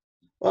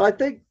Well, I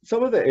think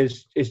some of it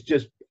is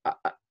just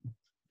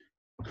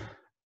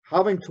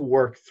having to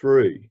work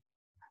through,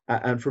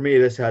 and for me,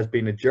 this has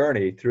been a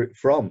journey through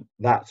from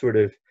that sort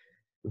of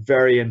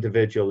very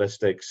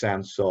individualistic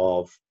sense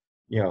of,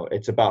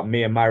 it's about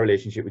me and my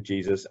relationship with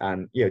Jesus,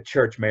 and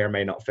church may or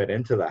may not fit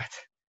into that.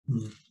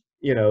 Mm.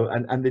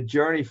 And the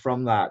journey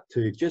from that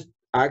to just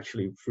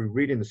actually through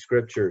reading the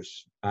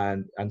scriptures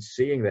and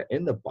seeing that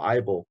in the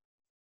Bible,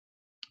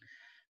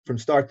 from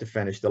start to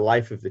finish, the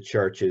life of the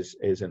church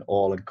is an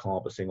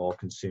all-encompassing,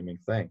 all-consuming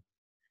thing.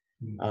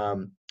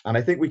 Mm. And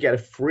I think we get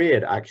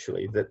afraid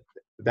actually that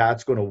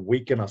that's going to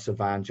weaken us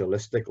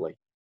evangelistically.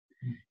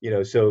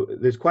 So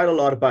there's quite a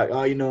lot about,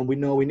 we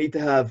know we need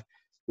to have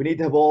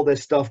all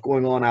this stuff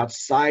going on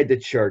outside the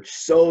church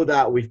so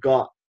that we've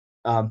got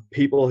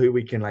people who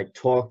we can like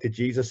talk to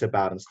Jesus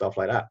about and stuff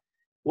like that.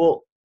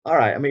 Well, all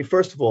right. I mean,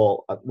 first of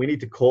all, we need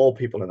to call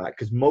people in that,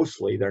 because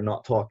mostly they're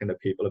not talking to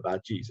people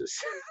about Jesus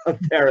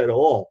there at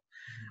all.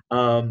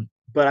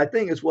 But I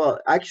think as well,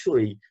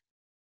 actually,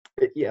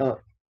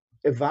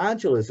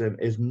 evangelism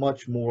is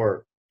much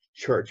more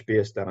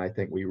church-based than I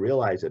think we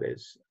realize it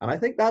is. And I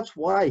think that's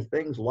why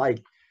things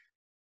like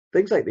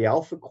the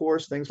Alpha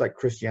Course, things like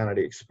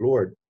Christianity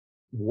Explored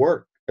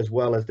work as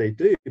well as they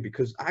do,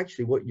 because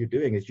actually what you're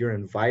doing is you're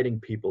inviting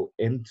people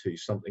into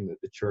something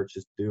that the church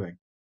is doing.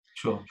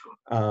 Sure.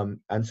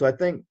 And so I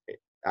think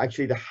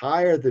actually the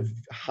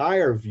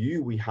higher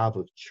view we have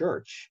of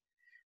church,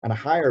 and a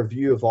higher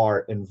view of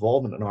our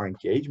involvement and our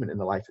engagement in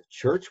the life of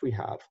church we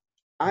have,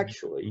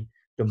 actually,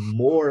 the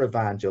more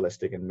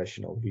evangelistic and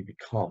missional we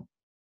become,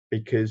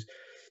 because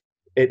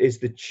it is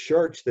the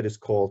church that is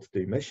called to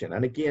do mission.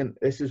 And again,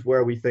 this is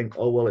where we think,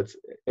 oh, well,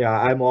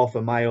 I'm off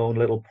on my own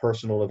little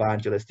personal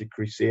evangelistic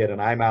crusade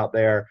and I'm out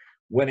there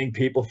winning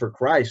people for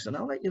Christ. And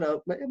I'm like,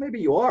 maybe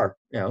you are,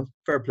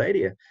 fair play to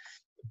you.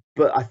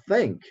 But I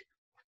think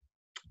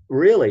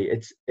really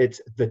it's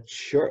the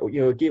church,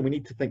 again, we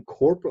need to think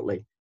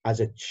corporately. As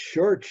a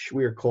church,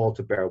 we are called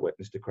to bear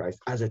witness to Christ.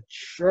 As a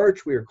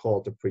church, we are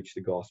called to preach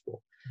the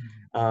gospel.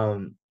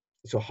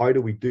 So how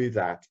do we do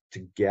that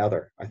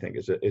together, I think,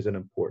 is an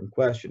important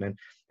question. And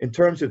in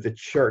terms of the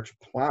church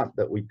plant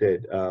that we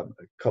did a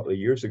couple of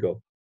years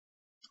ago,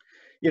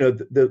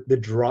 the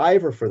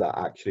driver for that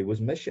actually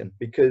was mission,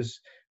 because,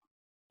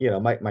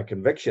 my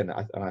conviction,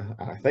 and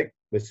I think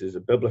this is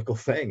a biblical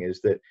thing, is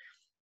that,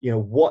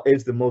 what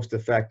is the most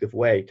effective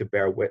way to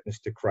bear witness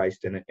to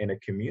Christ in a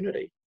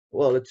community?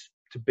 Well, it's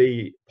to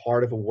be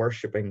part of a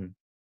worshiping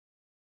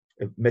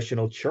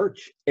missional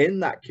church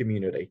in that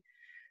community.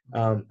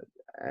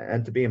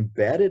 And to be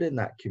embedded in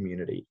that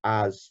community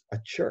as a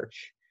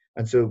church.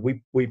 And so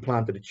we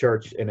planted a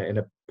church in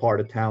a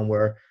part of town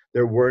where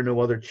there were no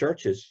other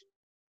churches.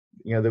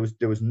 There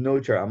was no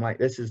church. I'm like,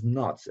 this is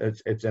nuts.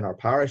 It's in our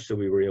parish, so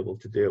we were able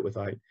to do it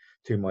without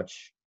too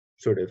much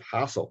sort of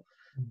hassle.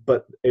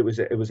 But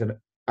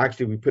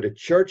actually we put a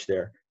church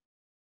there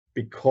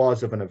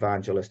because of an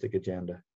evangelistic agenda.